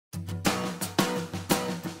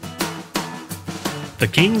The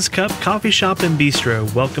King's Cup Coffee Shop and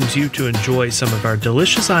Bistro welcomes you to enjoy some of our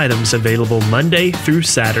delicious items available Monday through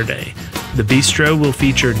Saturday. The Bistro will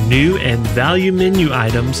feature new and value menu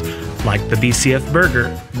items like the BCF Burger,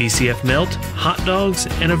 BCF Melt, hot dogs,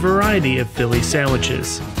 and a variety of Philly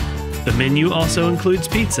sandwiches. The menu also includes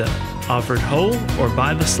pizza, offered whole or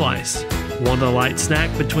by the slice. Want a light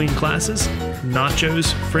snack between classes?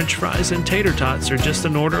 Nachos, french fries, and tater tots are just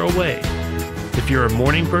an order away. If you're a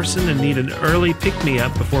morning person and need an early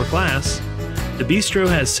pick-me-up before class, the Bistro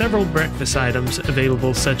has several breakfast items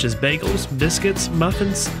available such as bagels, biscuits,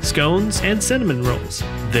 muffins, scones, and cinnamon rolls.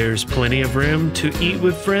 There's plenty of room to eat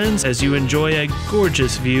with friends as you enjoy a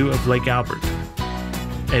gorgeous view of Lake Albert.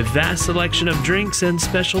 A vast selection of drinks and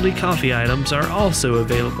specialty coffee items are also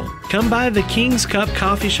available. Come by the King's Cup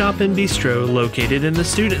Coffee Shop and Bistro located in the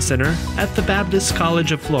Student Center at the Baptist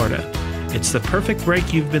College of Florida. It's the perfect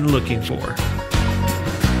break you've been looking for.